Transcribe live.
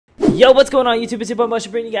Yo, what's going on YouTube? It's your boy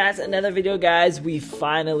Motion bringing you guys another video, guys. We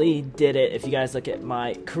finally did it. If you guys look at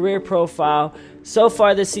my career profile, so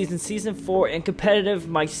far this season, season 4 in competitive,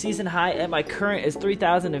 my season high and my current is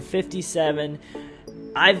 3,057.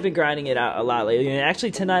 I've been grinding it out a lot lately, and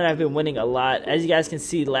actually tonight I've been winning a lot. As you guys can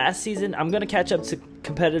see, last season, I'm going to catch up to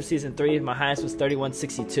competitive season 3. My highest was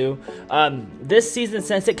 3162. This season,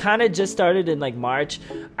 since it kind of just started in like March,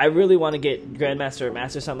 I really want to get Grandmaster or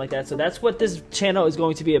Master, something like that. So that's what this channel is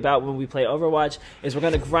going to be about when we play Overwatch, is we're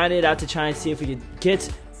going to grind it out to try and see if we can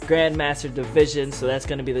get Grandmaster Division. So that's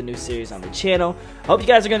going to be the new series on the channel. Hope you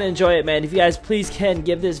guys are going to enjoy it, man. If you guys please can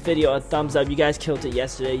give this video a thumbs up. You guys killed it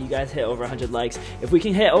yesterday. You guys hit over 100 likes. If we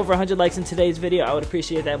can hit over 100 likes in today's video, I would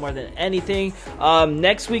appreciate that more than anything.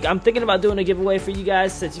 Next week I'm thinking about doing a giveaway for you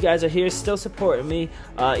guys, since you guys are here still supporting me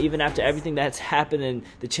even after everything that's happened and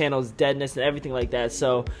the channel's deadness and everything like that.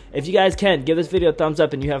 So if you guys can give this video a thumbs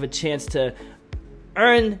up and you have a chance to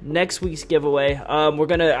earn next week's giveaway. I'm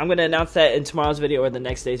gonna announce that in tomorrow's video or the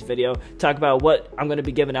next day's video, talk about what I'm gonna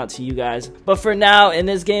be giving out to you guys. But for now, in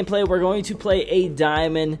this gameplay, we're going to play a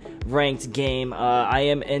diamond ranked game. I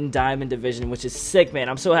am in diamond division, which is sick, man.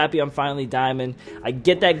 I'm so happy I'm finally diamond. I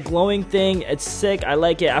get that glowing thing. It's sick. I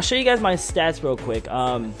like it. I'll show you guys my stats real quick.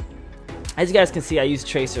 As you guys can see, I use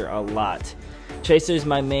Tracer a lot. Tracer is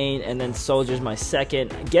my main, and then Soldier is my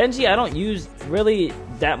second. Genji I don't use really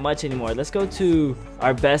that much anymore. Let's go to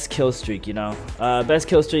our best kill streak, you know. Best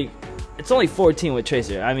kill streak, it's only 14 with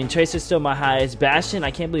Tracer. I mean, Tracer's still my highest. Bastion, I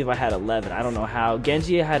can't believe I had 11. I don't know how.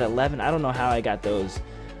 Genji I had 11. I don't know how I got those.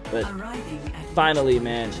 But finally,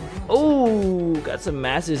 man. Oh, got some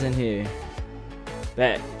masters in here.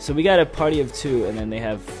 Bet. So we got a party of 2, and then they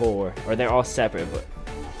have 4. Or they're all separate, but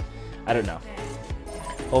I don't know.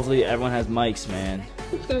 Hopefully everyone has mics, man.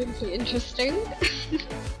 It's going to be interesting.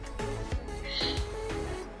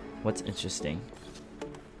 What's interesting?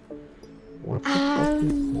 What's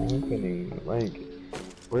happening? Like,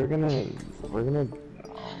 we're gonna. Oh my god,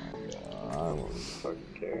 I don't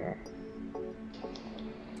fucking care.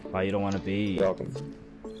 Why you don't want to be Welcome.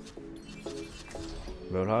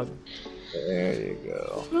 Roadhog? There you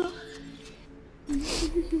go.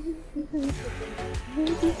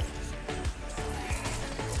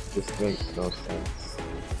 This makes no sense.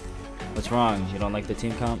 What's wrong? You don't like the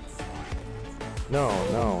team comp? No.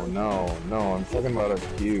 I'm talking about our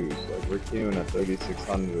queues. Like, we're queuing at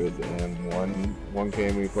 3,600, and one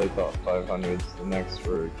game we play top 500s. The next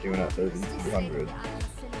we're queuing at 3,200.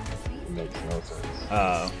 It makes no sense.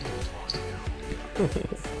 Oh.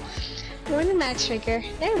 We're in a matchmaker.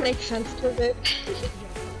 That makes sense to it.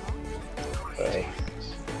 Okay.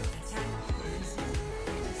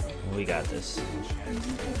 We got this.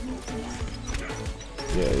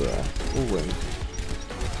 Yeah. We'll win.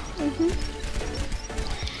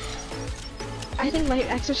 I think my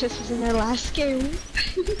Exorcist was in their last game.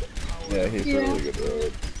 Yeah, he's really good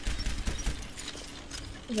road.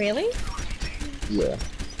 Really? Yeah.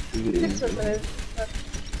 This was a...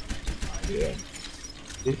 Yeah.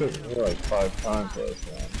 He took me like 5 times last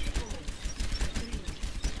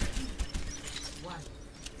match.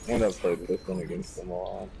 And I've played this one against them a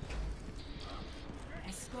lot.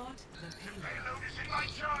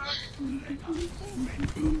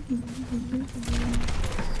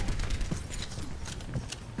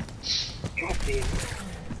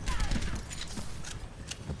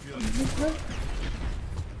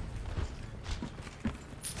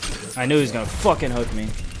 I knew he was gonna fucking hook me.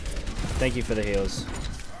 Thank you for the heals.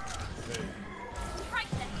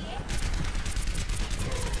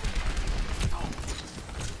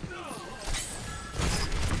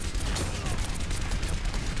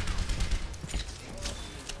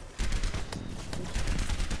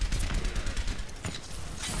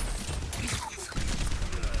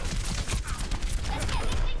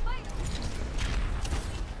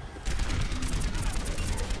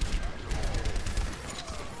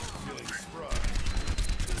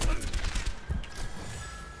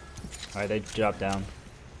 Alright, they dropped down.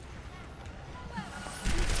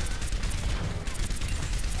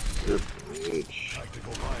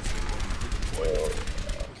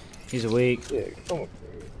 He's weak. Yeah, come on.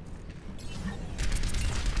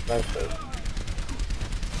 That's it.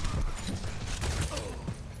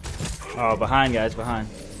 Oh, behind, guys, behind.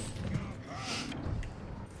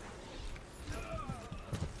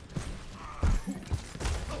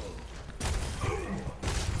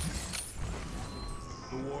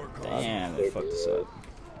 Damn, they fucked us up.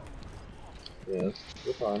 Yes,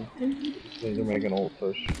 we're fine. Need to make an ult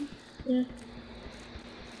push. Yeah.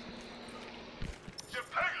 The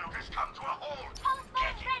payload has come to a halt!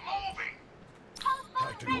 Get it moving!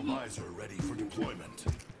 Tactical visor ready for deployment.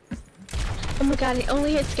 Oh my god, he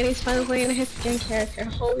only hits skinny's finally and his skin character.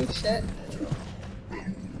 Holy shit.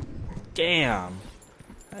 Damn.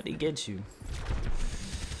 How'd he get you?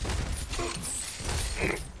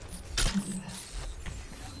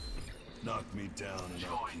 Knock me down and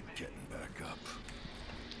I'll keep getting back up.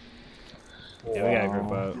 Yeah, we gotta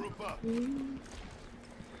group up. Group up.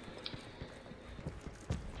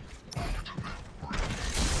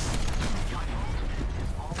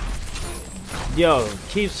 Yo,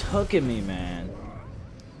 keeps hooking me, man.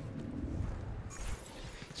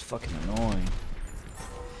 It's fucking annoying.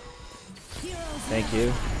 Thank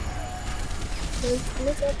you.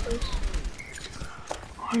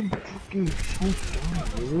 I'm fucking so dumb.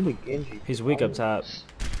 You're really Genji. He's weak up top.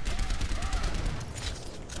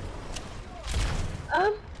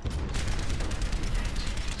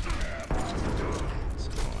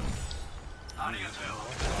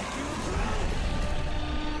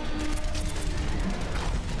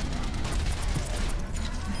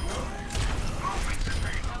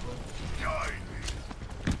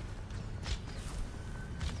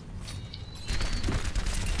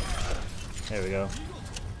 There we go.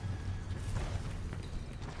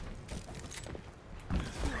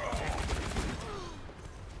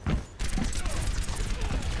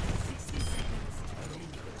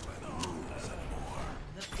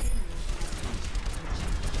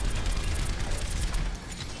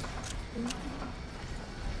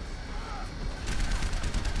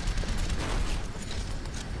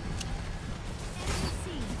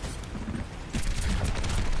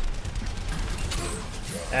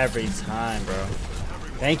 Every time, bro.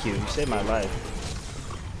 Thank you. You saved my life.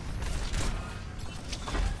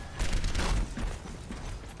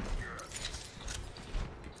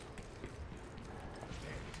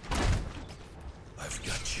 I've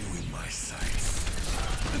got you in my sights.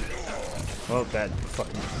 Well, that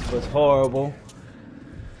fucking was horrible.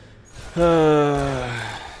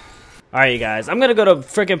 Alright, you guys. I'm gonna go to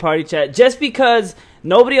freaking party chat just because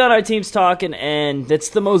nobody on our team's talking, and it's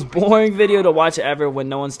the most boring video to watch ever when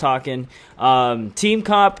no one's talking. Team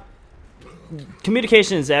comp,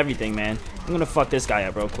 communication is everything, man. I'm gonna fuck this guy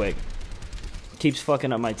up real quick. Keeps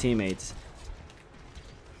fucking up my teammates.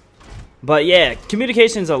 But yeah,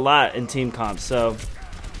 communication's a lot in team comp, so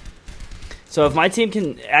if my team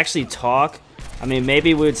can actually talk, I mean,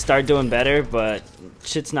 maybe we would start doing better, but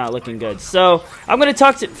shit's not looking good. So I'm gonna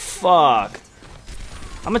talk to I'm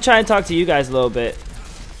gonna try and talk to you guys a little bit.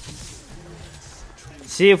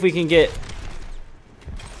 See if we can get.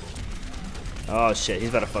 Oh shit, he's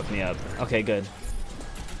about to fuck me up. Okay, good.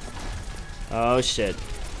 Oh shit.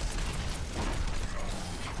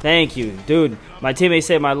 Thank you, dude. My teammate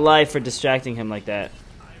saved my life for distracting him like that.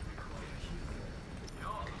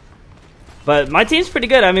 But my team's pretty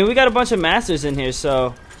good. I mean, we got a bunch of masters in here,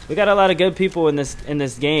 so we got a lot of good people in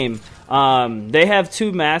this game. They have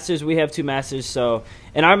 2 masters, we have 2 masters, so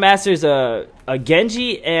and our master's a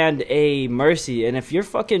Genji and a Mercy. And if your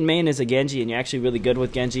fucking main is a Genji and you're actually really good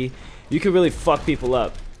with Genji, you can really fuck people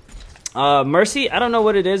up. Mercy, I don't know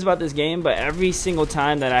what it is about this game, but every single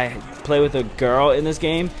time that I play with a girl in this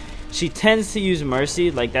game, she tends to use Mercy.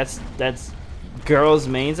 Like that's girls'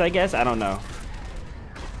 mains, I guess. I don't know.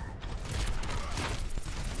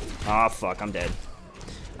 Oh fuck, I'm dead.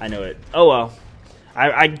 I know it. Oh well.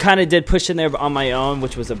 I kind of did push in there on my own,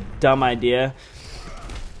 which was a dumb idea.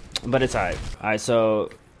 But it's alright. Alright,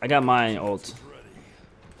 so I got my ult.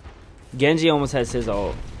 Genji almost has his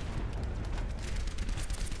ult.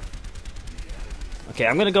 Okay,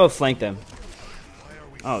 I'm gonna go flank them.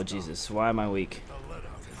 Oh Jesus, why am I weak?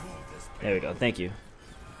 There we go, thank you.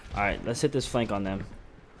 Alright, let's hit this flank on them.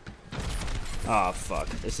 Oh fuck,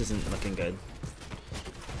 this isn't looking good.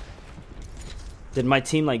 Did my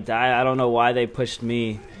team like die? I don't know why they pushed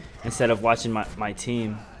me instead of watching my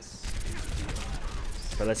team.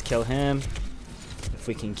 But let's kill him. If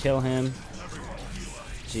we can kill him.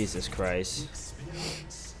 Jesus Christ.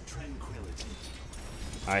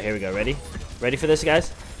 Alright, here we go. Ready? Ready for this,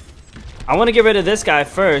 guys? I want to get rid of this guy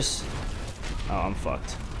first. Oh, I'm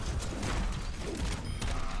fucked.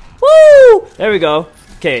 Woo! There we go.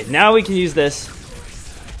 Okay, now we can use this.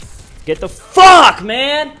 Get the fuck,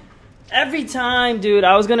 man! Every time, dude,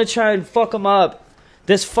 I was gonna try and fuck him up.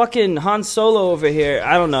 This fucking Han Solo over here,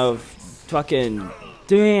 I don't know. Fucking,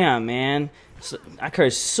 damn, man. I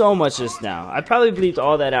cursed so much just now. I probably bleeped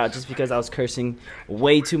all that out just because I was cursing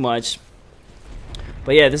way too much.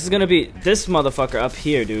 But yeah, this is gonna be this motherfucker up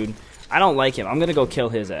here, dude. I don't like him. I'm gonna go kill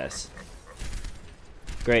his ass.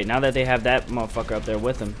 Great, now that they have that motherfucker up there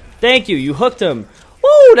with him. Thank you, you hooked him.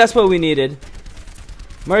 Woo, that's what we needed.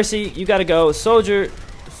 Mercy, you gotta go. Soldier,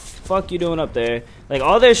 fuck you doing up there? Like,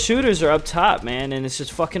 all their shooters are up top, man, and it's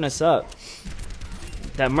just fucking us up.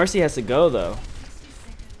 That Mercy has to go though.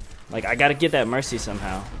 Like, I gotta get that Mercy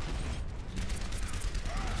somehow.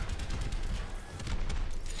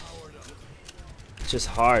 It's just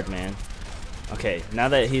hard, man. Okay, now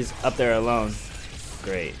that he's up there alone.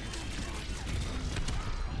 Great.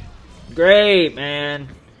 Great, man.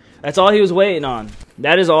 That's all he was waiting on.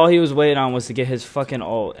 That is all he was waiting on, was to get his fucking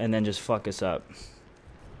ult and then just fuck us up.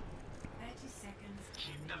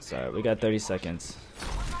 Sorry, we got 30 seconds.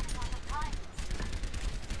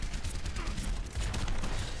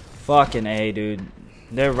 Fucking A, dude.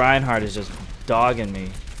 Their Reinhardt is just dogging me.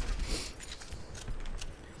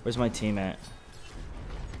 Where's my team at?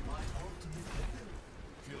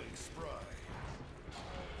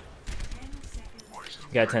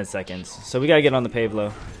 We got 10 seconds. So we gotta get on the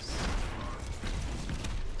Pavlo.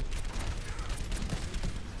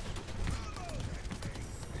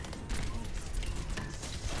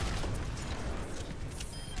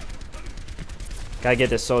 Gotta get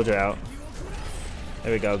this soldier out.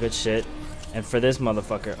 There we go, good shit. And for this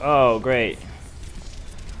motherfucker. Oh, great.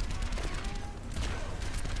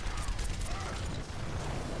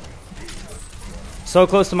 So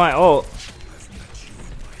close to my ult.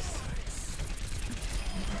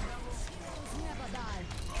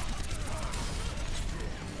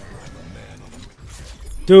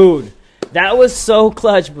 Dude, that was so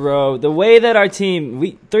clutch, bro. The way that our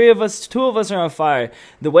team, two of us are on fire.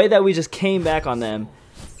 The way that we just came back on them.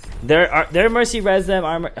 Their Mercy res them.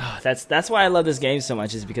 Oh, that's why I love this game so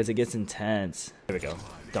much, is because it gets intense. Here we go.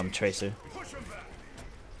 Dumb Tracer.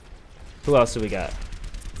 Who else do we got?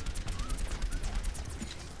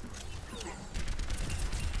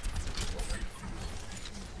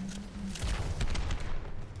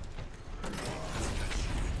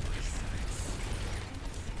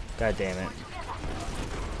 God damn it.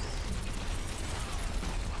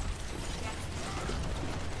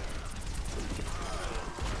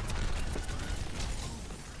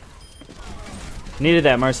 Needed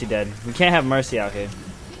that Mercy dead. We can't have Mercy out here.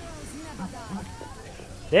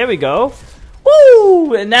 There we go.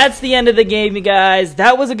 Woo! And that's the end of the game, you guys.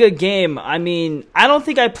 That was a good game. I mean, I don't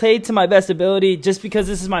think I played to my best ability, just because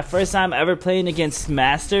this is my first time ever playing against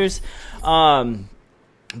Masters.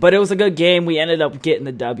 But it was a good game. We ended up getting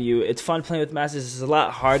the W. It's fun playing with Masters. It's a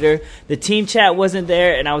lot harder. The team chat wasn't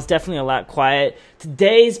there, and I was definitely a lot quiet.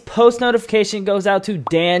 Today's post notification goes out to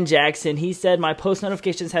Dan Jackson. He said, my post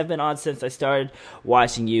notifications have been on since I started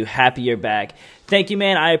watching you. Happy you're back. Thank you,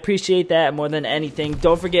 man. I appreciate that more than anything.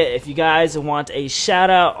 Don't forget, if you guys want a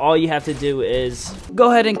shout out, all you have to do is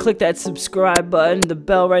go ahead and click that subscribe button. The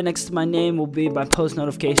bell right next to my name will be my post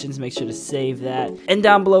notifications. Make sure to save that. And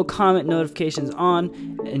down below, comment notifications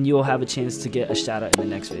on, and you will have a chance to get a shout out in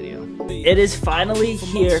the next video. It is finally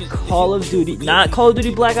here. Call of Duty, not Call of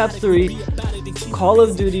Duty Black Ops 3. Call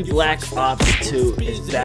of Duty Black Ops 2 is back.